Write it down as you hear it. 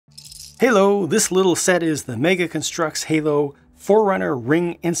Hello, this little set is the Mega Construx Halo Forerunner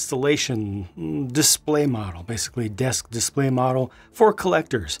ring installation display model, basically desk display model for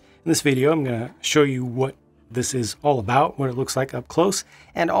collectors. In this video, I'm going to show you what this is all about, what it looks like up close,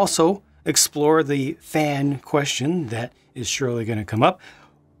 and also explore the fan question that is surely going to come up.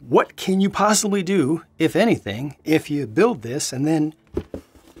 What can you possibly do, if anything, if you build this and then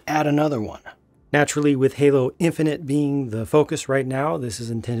add another one? Naturally, with Halo Infinite being the focus right now, this is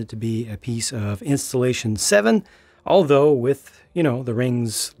intended to be a piece of installation 7, although with, the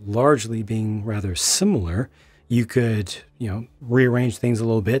rings largely being rather similar, you could, rearrange things a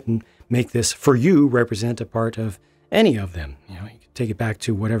little bit and make this, for you, represent a part of any of them. You could take it back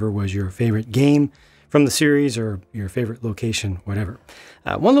to whatever was your favorite game from the series or your favorite location, whatever.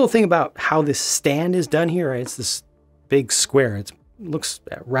 One little thing about how this stand is done here, right? It's this big square. It looks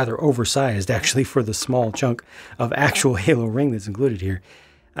rather oversized, actually, for the small chunk of actual Halo ring that's included here.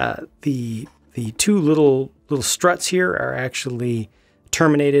 The two little struts here are actually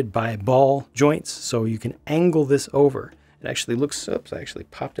terminated by ball joints, so you can angle this over. It actually looks, oops, I actually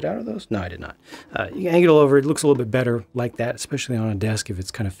popped it out of those. No, I did not. You can angle it over. It looks a little bit better like that, especially on a desk if it's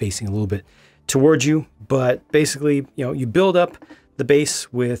kind of facing a little bit towards you. But basically, you build up the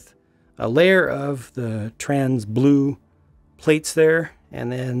base with a layer of the trans blue plates there,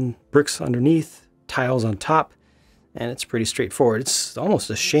 and then bricks underneath, tiles on top, and it's pretty straightforward. It's almost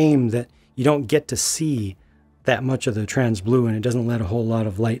a shame that you don't get to see that much of the trans blue, and it doesn't let a whole lot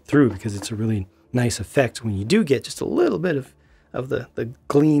of light through, because it's a really nice effect when you do get just a little bit of the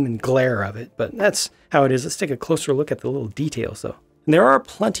gleam and glare of it. But that's how it is. Let's take a closer look at the little details, though. And there are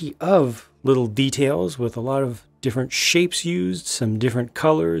plenty of little details with a lot of different shapes used, some different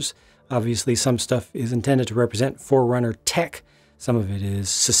colors. Obviously, some stuff is intended to represent Forerunner tech. Some of it is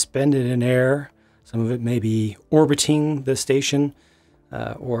suspended in air. Some of it may be orbiting the station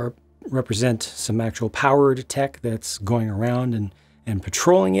or represent some actual powered tech that's going around and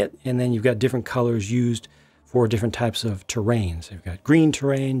patrolling it. And then you've got different colors used for different types of terrains. You've got green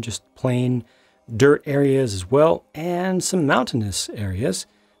terrain, just plain dirt areas as well, and some mountainous areas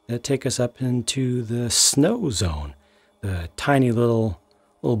that take us up into the snow zone. The tiny little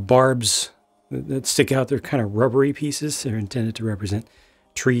barbs that stick out. They're kind of rubbery pieces. They're intended to represent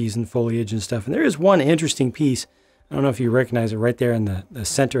trees and foliage and stuff. And there is one interesting piece. I don't know if you recognize it right there in the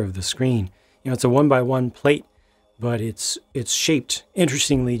center of the screen. It's a 1x1 plate, but it's shaped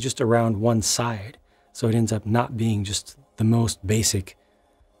interestingly just around one side. So it ends up not being just the most basic,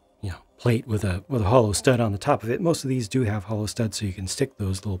 plate with a hollow stud on the top of it. Most of these do have hollow studs, so you can stick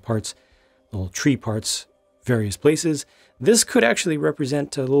those little parts, little tree parts, various places. This could actually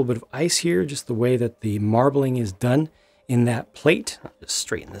represent a little bit of ice here, just the way that the marbling is done in that plate. I'll just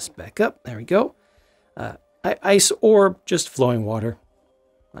straighten this back up. There we go. Ice or just flowing water.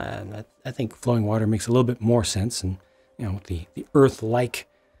 I think flowing water makes a little bit more sense. And, the Earth-like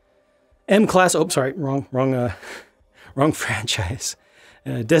M-class, oh, sorry, wrong franchise.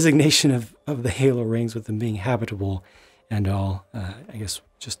 Designation of the Halo rings with them being habitable and all. I guess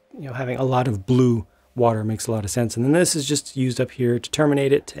just, having a lot of blue water makes a lot of sense. And then this is just used up here to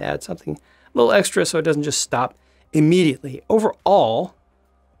terminate it, to add something a little extra so it doesn't just stop immediately. Overall,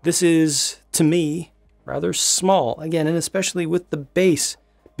 this is, to me, rather small. Again, and especially with the base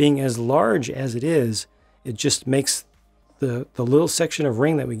being as large as it is, it just makes the little section of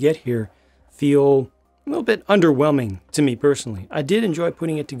ring that we get here feel a little bit underwhelming to me personally. I did enjoy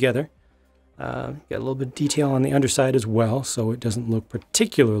putting it together. Got a little bit of detail on the underside as well, so it doesn't look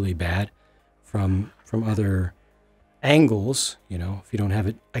particularly bad from other angles, if you don't have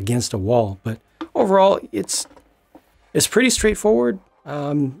it against a wall. But overall, it's pretty straightforward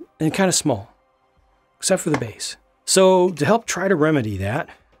and kind of small, except for the base. So to help try to remedy that,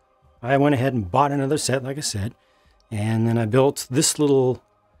 I went ahead and bought another set, like I said, and then I built this little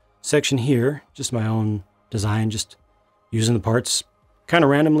section here, just my own design, just using the parts kind of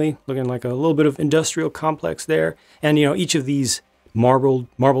randomly, looking like a little bit of industrial complex there. And, each of these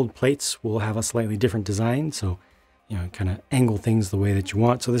marbled plates will have a slightly different design, so kind of angle things the way that you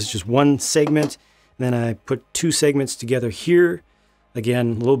want. So this is just one segment, and then I put two segments together here.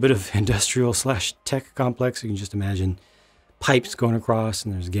 Again, a little bit of industrial / tech complex. You can just imagine pipes going across,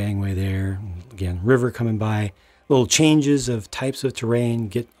 and there's a gangway there. And again, river coming by. Little changes of types of terrain,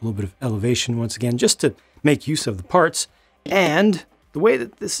 get a little bit of elevation once again, just to make use of the parts. And the way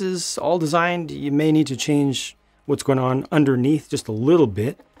that this is all designed, you may need to change what's going on underneath just a little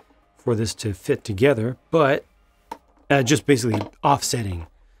bit for this to fit together, but just basically offsetting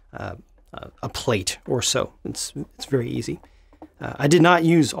a plate or so. It's very easy. I did not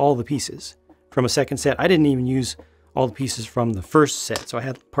use all the pieces from a second set. I didn't even use all the pieces from the first set. So I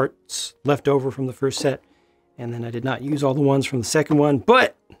had parts left over from the first set, and then I did not use all the ones from the second one,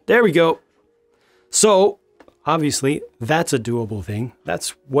 but there we go. So obviously that's a doable thing.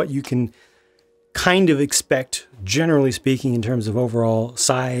 That's what you can kind of expect, generally speaking, in terms of overall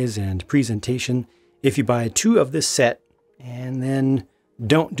size and presentation, if you buy 2 of this set and then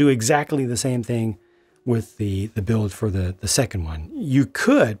don't do exactly the same thing with the build for the second one. You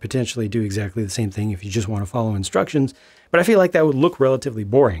could potentially do exactly the same thing if you just want to follow instructions, but I feel like that would look relatively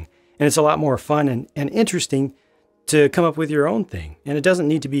boring. And it's a lot more fun and interesting to come up with your own thing. And it doesn't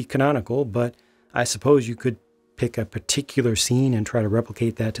need to be canonical, but I suppose you could pick a particular scene and try to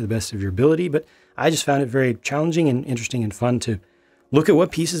replicate that to the best of your ability. But I just found it very challenging and interesting and fun to look at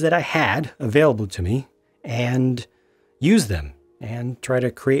what pieces that I had available to me and use them and try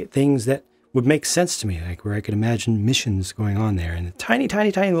to create things that would make sense to me, like where I could imagine missions going on there in a tiny,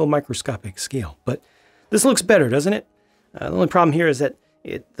 tiny, tiny little microscopic scale. But this looks better, doesn't it? The only problem here is that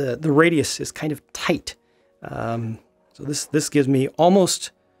the radius is kind of tight. So this gives me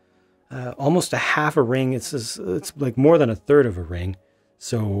almost a half a ring. It's like more than a third of a ring.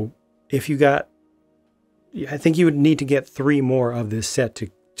 So if you got, I think you would need to get 3 more of this set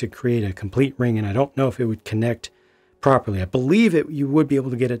to create a complete ring, and I don't know if it would connect properly. I believe you would be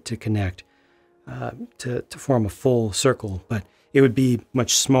able to get it to connect to form a full circle, but it would be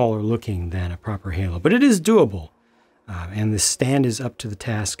much smaller looking than a proper halo. But it is doable, and the stand is up to the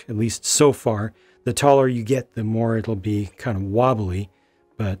task, at least so far. The taller you get, the more it'll be kind of wobbly,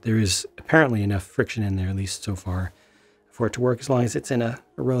 but there is apparently enough friction in there, at least so far, for it to work as long as it's in a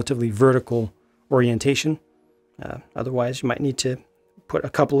relatively vertical orientation. Otherwise, you might need to put a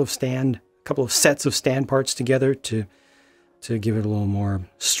couple of sets of stand parts together to give it a little more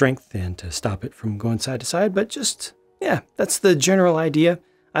strength and to stop it from going side to side. But just, yeah, that's the general idea.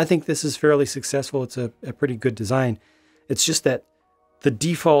 I think this is fairly successful. It's a pretty good design. It's just that the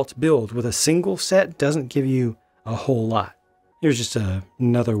default build with a single set doesn't give you a whole lot. Here's just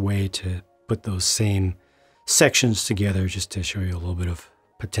another way to put those same sections together, just to show you a little bit of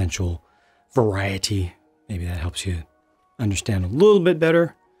potential variety. Maybe that helps you understand a little bit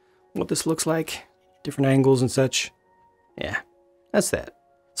better what this looks like, different angles and such. Yeah, that's that.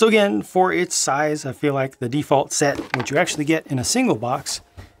 So again, for its size, I feel like the default set, what you actually get in a single box,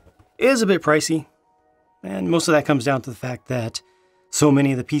 is a bit pricey. And most of that comes down to the fact that so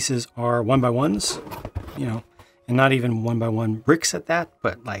many of the pieces are 1x1s, you know, and not even 1x1 bricks at that,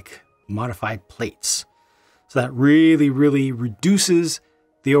 but like modified plates. So that really, really reduces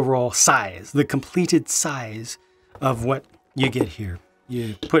the overall size, the completed size of what you get here.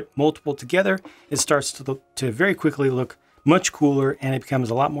 You put multiple together, it starts to very quickly look much cooler, and it becomes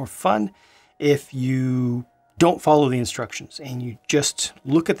a lot more fun if you don't follow the instructions and you just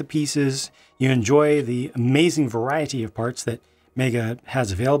look at the pieces. You enjoy the amazing variety of parts that Mega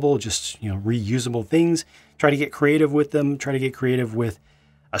has available, just, you know, reusable things. Try to get creative with them, try to get creative with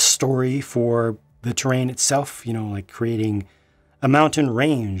a story for the terrain itself, you know, like creating a mountain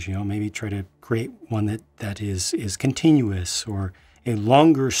range, you know, maybe try to create one that is continuous, or a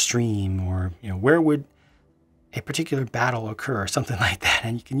longer stream, or, you know, where would a particular battle occur, or something like that.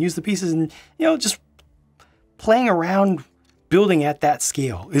 And you can use the pieces, and, you know, just playing around building at that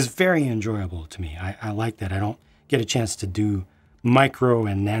scale is very enjoyable to me. I like that. I don't get a chance to do micro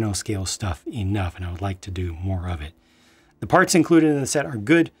and nano scale stuff enough, and I would like to do more of it. The parts included in the set are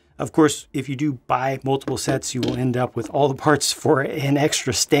good. Of course, if you do buy multiple sets, you will end up with all the parts for an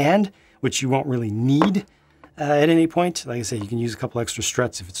extra stand, which you won't really need at any point. Like I said, you can use a couple extra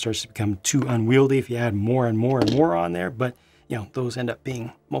struts if it starts to become too unwieldy, if you add more and more and more on there. But, you know, those end up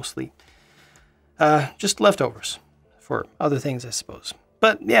being mostly just leftovers for other things, I suppose.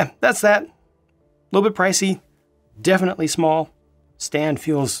 But yeah, that's that. A little bit pricey, definitely small. Stand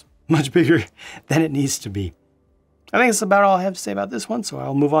feels much bigger than it needs to be. I think that's about all I have to say about this one, so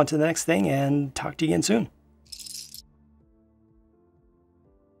I'll move on to the next thing and talk to you again soon.